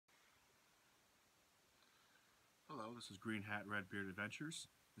Hello, this is Greenhat-Redbeard Adventures.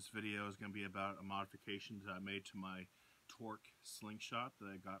 This video is going to be about a modification that I made to my Torque Slingshot that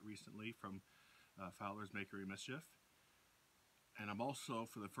I got recently from Fowler's Makery Mischief. And I'm also,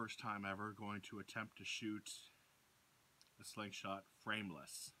 for the first time ever, going to attempt to shoot the slingshot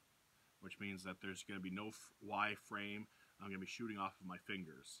frameless, which means that there's going to be no Y frame. I'm going to be shooting off of my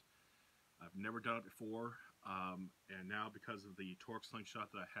fingers. I've never done it before, and now because of the Torque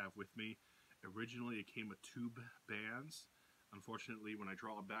Slingshot that I have with me, originally it came with tube bands. Unfortunately, when I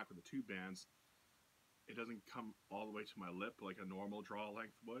draw it back with the tube bands, it doesn't come all the way to my lip like a normal draw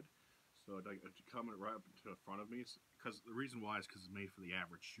length would. So it come right up to the front of me. Because the reason why is because it's made for the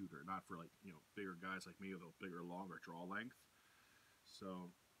average shooter, not for bigger guys like me with a bigger, longer draw length.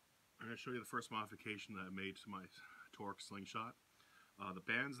 So I'm going to show you the first modification that I made to my Torque Slingshot. The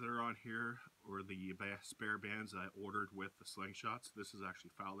bands that are on here were the spare bands that I ordered with the slingshots. This is actually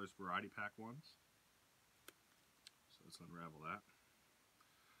Fowler's Variety Pack ones. So let's unravel that.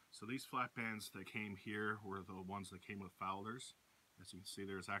 So these flat bands that came here were the ones that came with Fowler's. As you can see,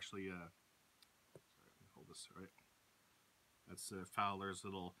 there's actually a, sorry, let me hold this right. That's Fowler's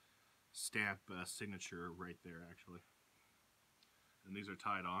little stamp signature right there, actually. And these are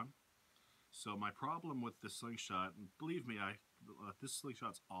tied on. So my problem with this slingshot, and believe me, this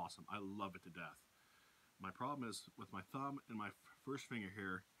slingshot's awesome. I love it to death. My problem is with my thumb and my first finger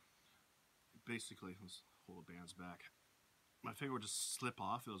here, basically, let's hold the bands back. My finger would just slip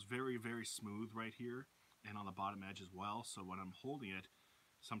off. It was very, very smooth right here and on the bottom edge as well. So when I'm holding it,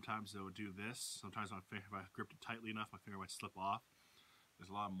 sometimes it would do this. Sometimes if I gripped it tightly enough, my finger might slip off. There's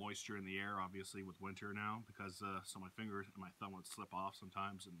a lot of moisture in the air, obviously, with winter now, because so my finger and my thumb would slip off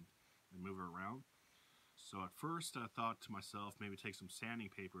sometimes and move it around. So at first I thought to myself, maybe take some sanding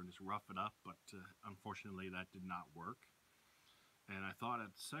paper and just rough it up, but unfortunately that did not work. And I thought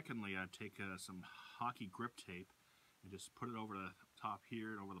secondly I'd take some hockey grip tape and just put it over the top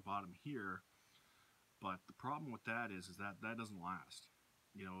here and over the bottom here. But the problem with that is that doesn't last.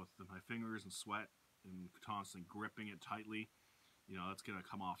 You know, with my fingers and sweat and constantly gripping it tightly, you know, that's going to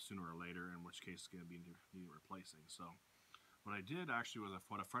come off sooner or later, in which case it's going to be need replacing. So what I did actually was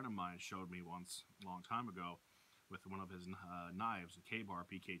what a friend of mine showed me once, a long time ago, with one of his knives, a K-Bar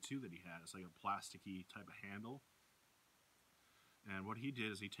PK2 that he had. It's like a plasticky type of handle. And what he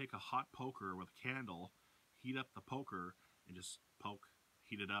did is he'd take a hot poker with a candle, heat up the poker, and just poke,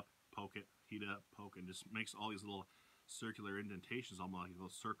 heat it up, poke it, heat it up, poke, and just makes all these little circular indentations, almost like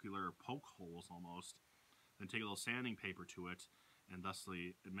little circular poke holes almost. Then take a little sanding paper to it, and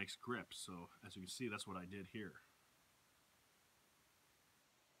thusly it makes grips. So as you can see, that's what I did here.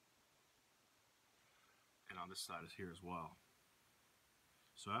 And on this side is here as well.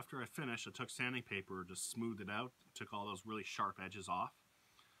 So after I finished, I took sanding paper, just smoothed it out, took all those really sharp edges off.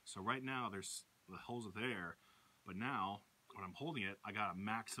 So right now there's the holes are there, but now when I'm holding it, I got a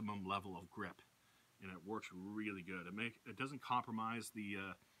maximum level of grip, and it works really good. It doesn't compromise the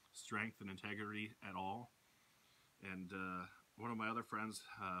strength and integrity at all. And one of my other friends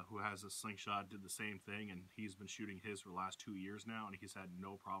who has a slingshot did the same thing, and he's been shooting his for the last 2 years now, and he's had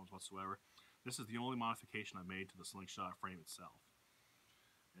no problems whatsoever. This is the only modification I made to the slingshot frame itself.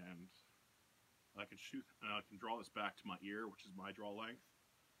 And I can draw this back to my ear, which is my draw length.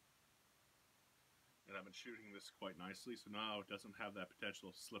 And I've been shooting this quite nicely, so now it doesn't have that potential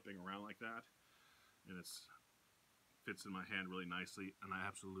of slipping around like that. And it fits in my hand really nicely, and I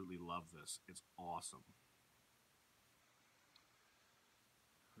absolutely love this. It's awesome.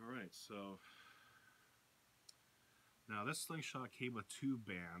 Alright, so now this slingshot came with tube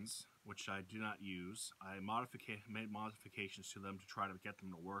bands, which I do not use. I made modifications to them to try to get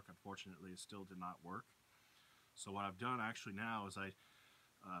them to work. Unfortunately, it still did not work. So what I've done actually now is I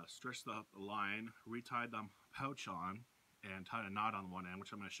stretched the line, retied the pouch on, and tied a knot on one end,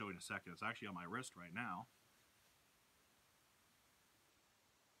 which I'm going to show you in a second. It's actually on my wrist right now.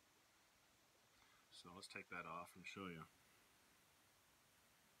 So let's take that off and show you.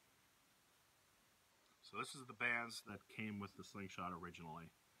 So this is the bands that came with the slingshot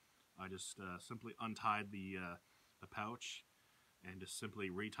originally. I just simply untied the pouch and just simply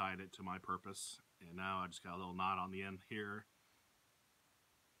retied it to my purpose. And now I just got a little knot on the end here.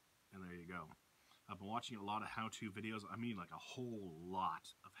 And there you go. I've been watching a lot of how-to videos. I mean like a whole lot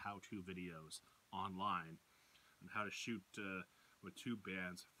of how-to videos online on how to shoot with tube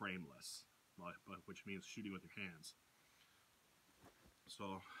bands frameless, which means shooting with your hands.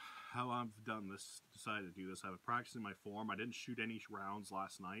 So how I've decided to do this, I was practicing my form. I didn't shoot any rounds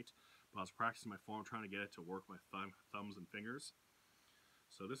last night, but I was practicing my form, trying to get it to work my thumbs and fingers.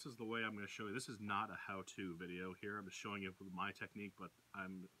 So this is the way I'm going to show you. This is not a how-to video here. I'm just showing you my technique, but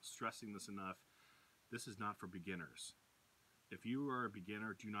I'm stressing this enough This is not for beginners. If you are a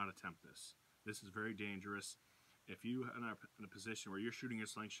beginner, do not attempt this. This is very dangerous. If you are in a position where you're shooting your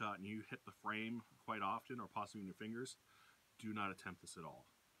slingshot and you hit the frame quite often, or possibly in your fingers, do not attempt this at all.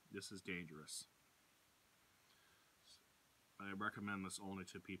 This is dangerous. I recommend this only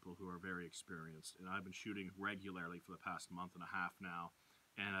to people who are very experienced, and I've been shooting regularly for the past month and a half now,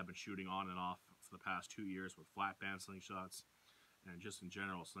 and I've been shooting on and off for the past 2 years with flat band slingshots, and just in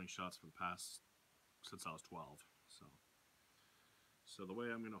general slingshots for the past, since I was 12. So the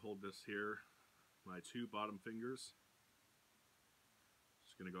way I'm going to hold this here, my 2 bottom fingers,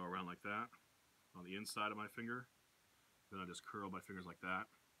 just going to go around like that on the inside of my finger. Then I just curl my fingers like that.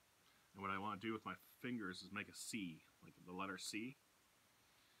 And what I want to do with my fingers is make a C, like the letter C.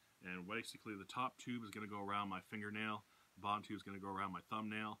 And basically the top tube is going to go around my fingernail, the bottom tube is going to go around my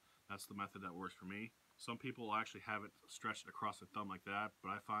thumbnail. That's the method that works for me. Some people will actually have it stretched across their thumb like that,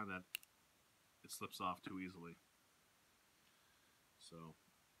 but I find that it slips off too easily. So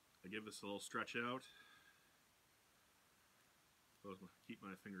I give this a little stretch out. Keep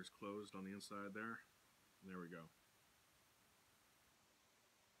my fingers closed on the inside there. And there we go.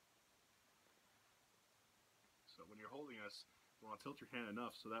 So when you're holding this, you want to tilt your hand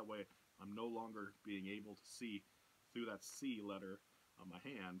enough so that way I'm no longer being able to see through that C letter on my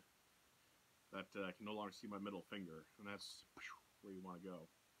hand, that I can no longer see my middle finger, and that's where you want to go.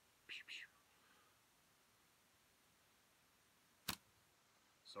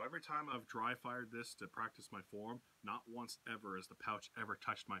 So every time I've dry fired this to practice my form, not once ever has the pouch ever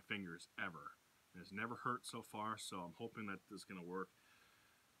touched my fingers, ever. And it's never hurt so far, so I'm hoping that this is going to work.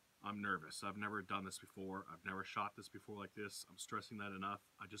 I'm nervous. I've never done this before. I've never shot this before like this. I'm stressing that enough.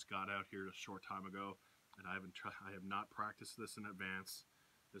 I just got out here a short time ago, and I have not practiced this in advance.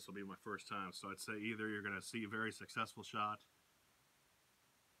 This will be my first time, so I'd say either you're going to see a very successful shot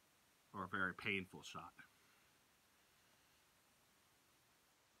or a very painful shot.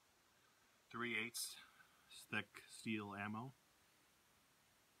 3/8 thick steel ammo.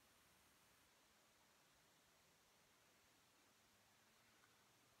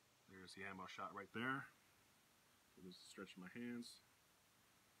 There's the ammo shot right there. So just stretching my hands.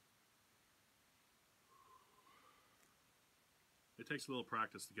 It takes a little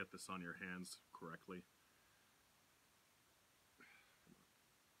practice to get this on your hands correctly. All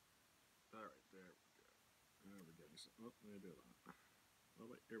right, there we go. Now we're getting some. Oh, let me do that. Oh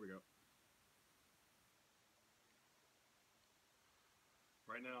wait, here we go.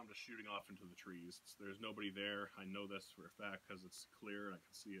 Right now I'm just shooting off into the trees. There's nobody there. I know this for a fact because it's clear and I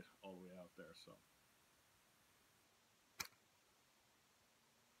can see it all the way out there. So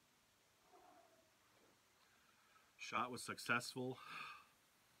shot was successful.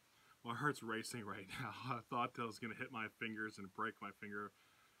 My heart's racing right now. I thought that I was going to hit my fingers and break my finger.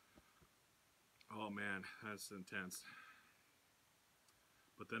 Oh man, that's intense.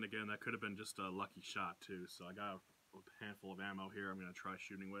 But then again, that could have been just a lucky shot too. So I got a handful of ammo here I'm going to try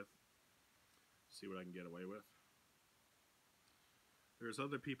shooting with. See what I can get away with. There's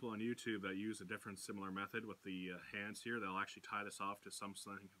other people on YouTube that use a different similar method with the hands here. They'll actually tie this off to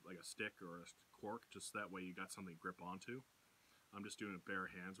something like a stick or a cork, just that way you got something to grip onto. I'm just doing it bare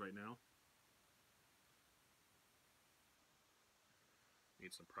hands right now.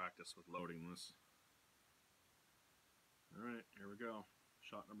 Need some practice with loading this. Alright, here we go.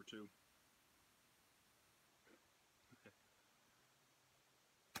 Shot number 2.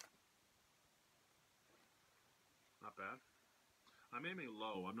 Not bad. I'm aiming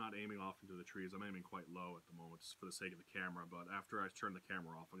low. I'm not aiming off into the trees. I'm aiming quite low at the moment just for the sake of the camera, but after I turn the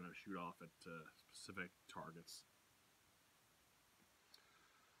camera off, I'm going to shoot off at specific targets.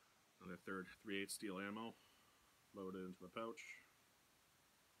 Another third 3/8 steel ammo loaded into the pouch.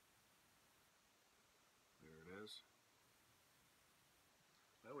 There it is.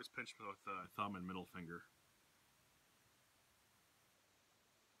 I always pinch with thumb and middle finger.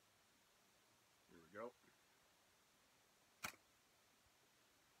 Here we go.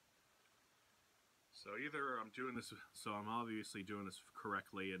 So either I'm doing this, so I'm obviously doing this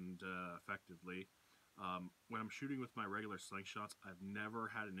correctly and effectively. When I'm shooting with my regular slingshots, I've never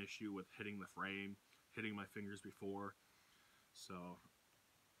had an issue with hitting the frame, hitting my fingers before. So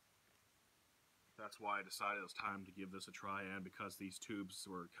that's why I decided it was time to give this a try, and because these tubes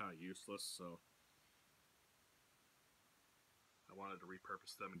were kind of useless, so I wanted to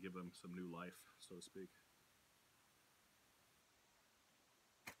repurpose them and give them some new life, so to speak.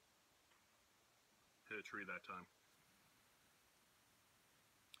 Hit a tree that time.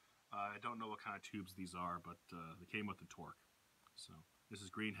 I don't know what kind of tubes these are, but they came with the Torque. So this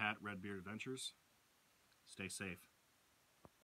is Greenhat-Redbeard Adventures. Stay safe.